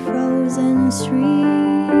 clear frozen streets.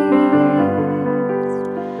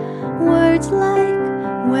 Words like,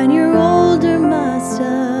 when you're older must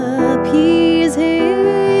appease him,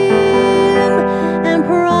 and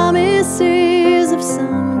promises of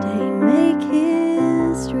someday make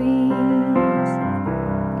his dreams.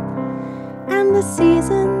 And the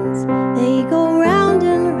seasons, they go round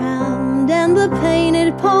and round, and the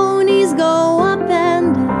painted ponies go up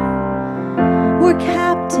and down. We're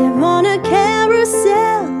captive on a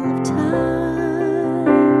carousel of time.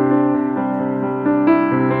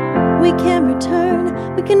 We can't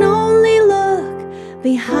return, we can only look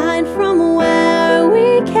behind from where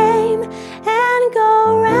we came, and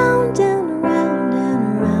go round and round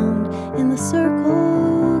and round in the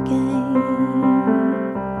circle game.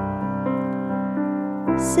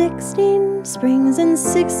 16 springs and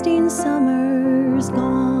 16 summers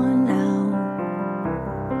gone now.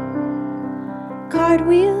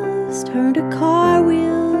 Cartwheels turn to car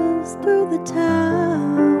wheels through the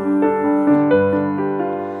town,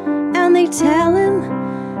 and they tell him,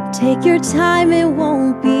 take your time, it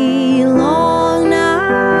won't be long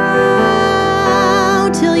now,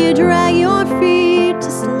 till you drag your feet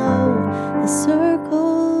to slow the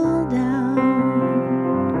circle down.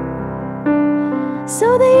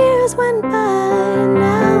 So the years went by, and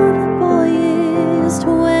now the boy is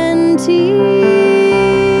 20,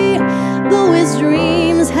 though his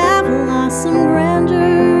dreams have lost some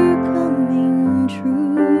grandeur coming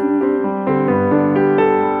true.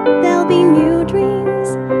 There'll be new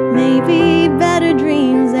dreams, maybe better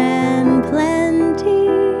dreams and plenty,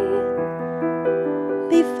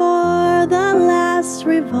 before the last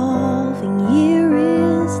revolving year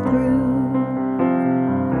is through.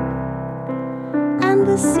 And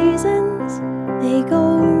the seasons, they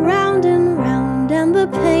go round and round, and the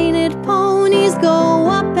painted ponies go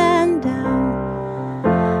up and down.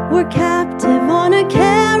 We're captive on a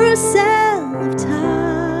carousel of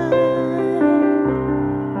time.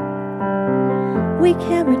 We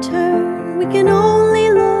can't return, we can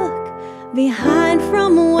only look behind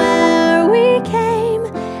from where we came,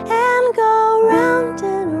 and go round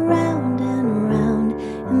and round and round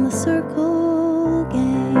in the circle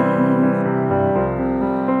game,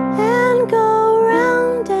 and go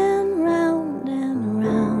round and round and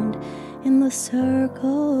round in the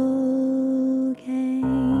circle game.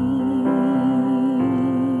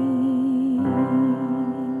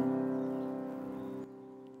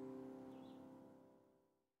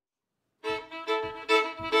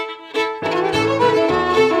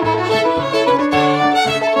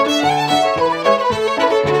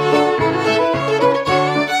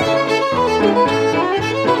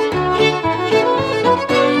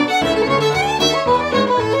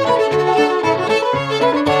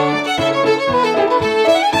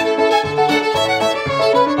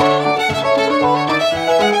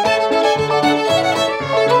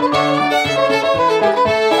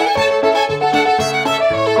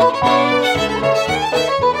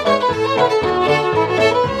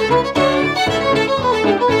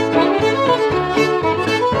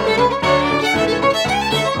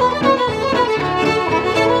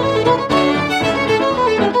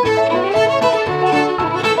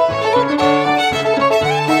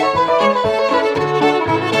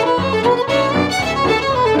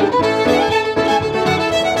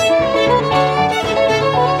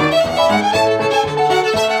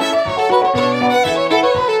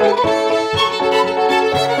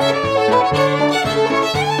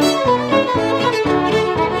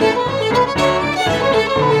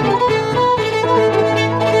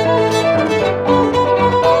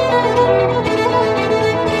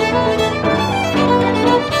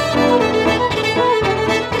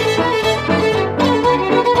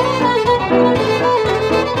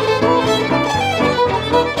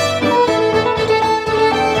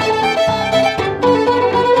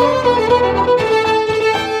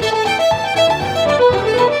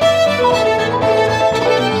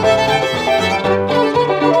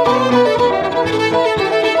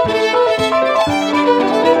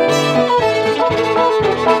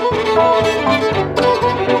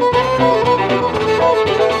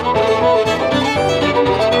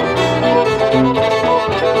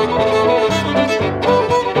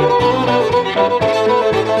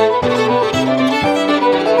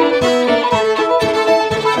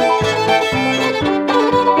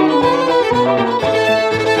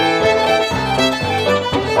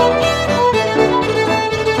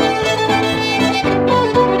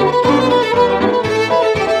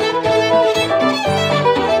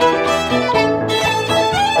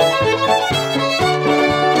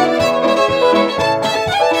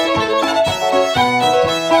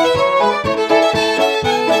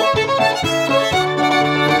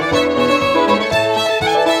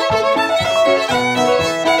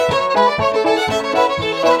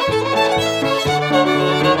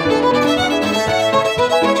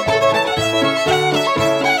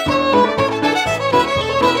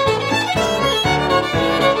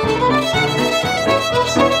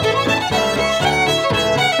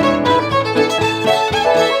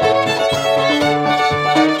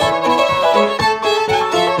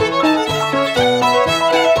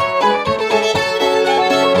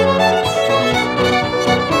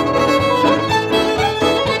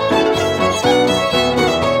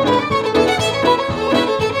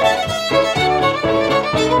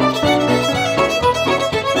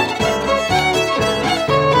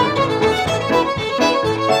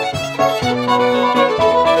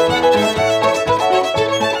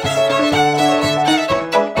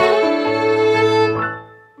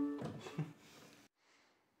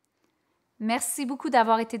 Merci beaucoup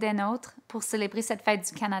d'avoir été des nôtres pour célébrer cette fête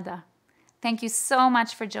du Canada. Thank you so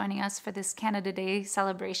much for joining us for this Canada Day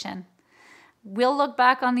celebration. We'll look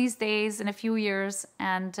back on these days in a few years,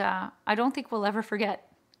 and I don't think we'll ever forget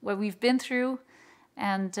what we've been through,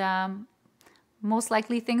 and most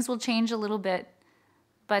likely things will change a little bit.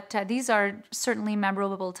 But these are certainly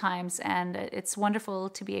memorable times, and it's wonderful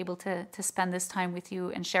to be able to spend this time with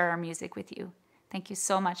you and share our music with you. Thank you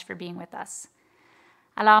so much for being with us.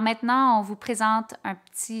 Alors maintenant, on vous présente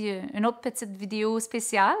une autre petite vidéo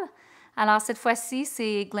spéciale. Alors cette fois-ci,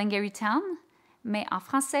 c'est Glengarry Town, mais en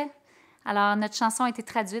français. Alors notre chanson a été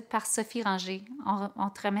traduite par Sophie Ranger. On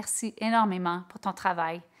te remercie énormément pour ton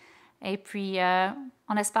travail. Et puis,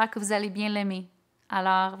 on espère que vous allez bien l'aimer.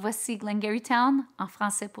 Alors voici Glengarry Town en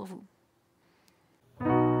français pour vous.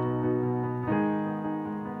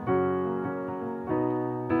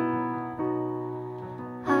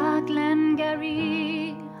 À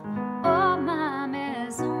Glengarry, oh ma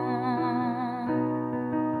maison,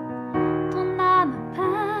 ton âme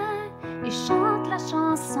peint et chante la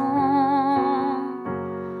chanson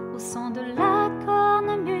au son de la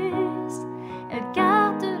cornemuse, elle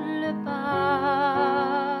garde le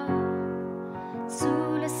pas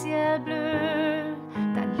sous le ciel bleu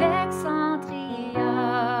d'Alexandria.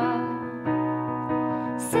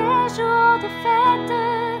 Ces jours de fête,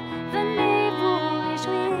 venez vous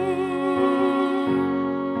réjouir.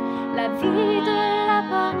 La vie de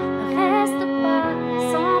là-bas ne reste pas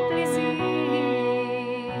sans plaisir.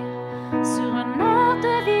 Sur un air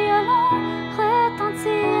de violon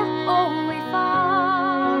retentir haut et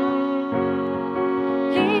fort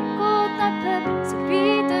l'écho d'un peuple, celui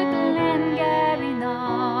de Glengarry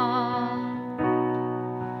Nord.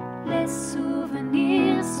 Les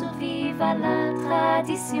souvenirs survivent à la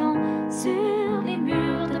tradition sur les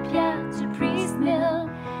murs de pierre du Priest Mill.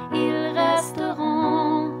 Ils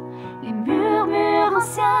resteront. Les murmures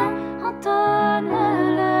anciens entonnent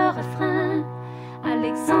le refrain.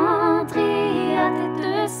 Alexandrie à tes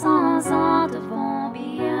 200 ans de vont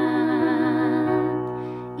bien.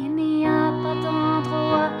 Il n'y a pas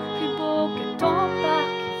d'endroit plus beau que ton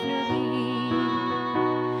parc fleuri.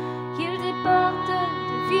 Il déborde de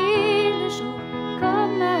vie le jour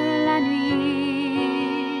comme la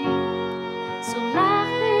nuit. Sur la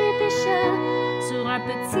rue Bishop, sur un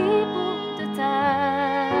petit bout de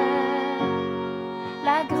terre,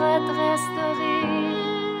 la grotte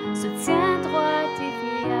restaurée se tient droite et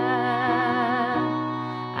fière.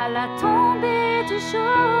 À la tombée du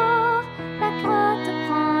jour, la grotte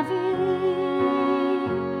prend vie.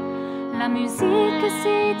 La musique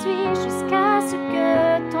séduit jusqu'à ce que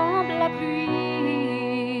tombe la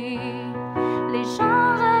pluie. Les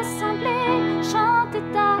gens rassemblés chantent et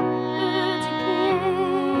tapent du pied.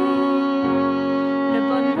 Le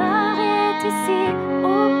bonheur est ici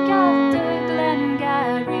au cœur de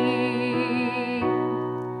Glengarry.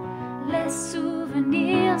 Les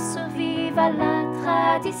souvenirs survivent à la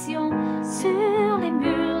tradition sur les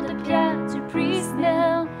murs de pierre du Priest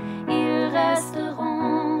Mill. Ils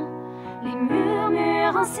resteront. Les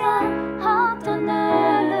murmures anciens entonnent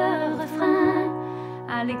le refrain.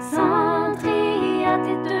 Alexandrie à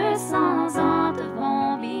tes 200 ans te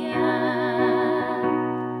vont bien.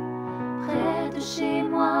 Près de chez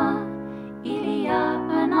moi, il y a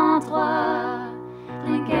un endroit.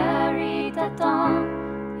 Glengarry t'attend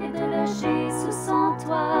et de loger sous son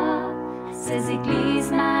toit. Ces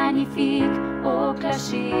églises magnifiques au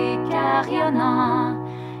clocher carillonnant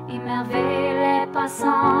émerveillent les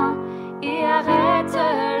passants et arrêtent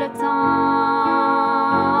le temps.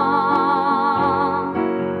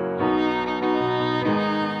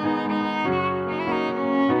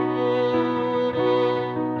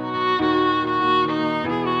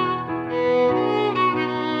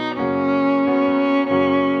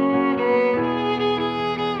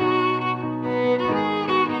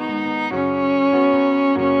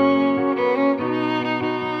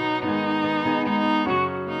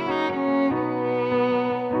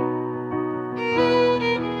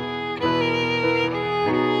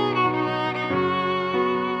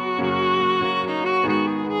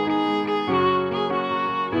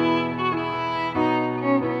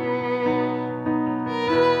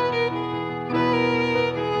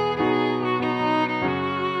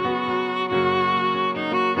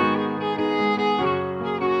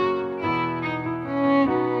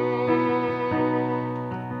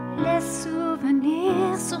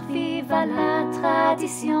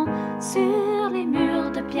 Sur les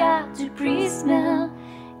murs de pierre du Priest Mill,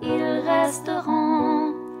 ils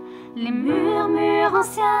resteront. Les murmures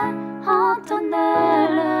anciens entonnent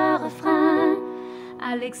le refrain.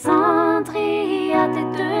 Alexandrie à tes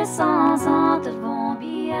 200 ans te vont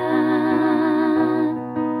bien.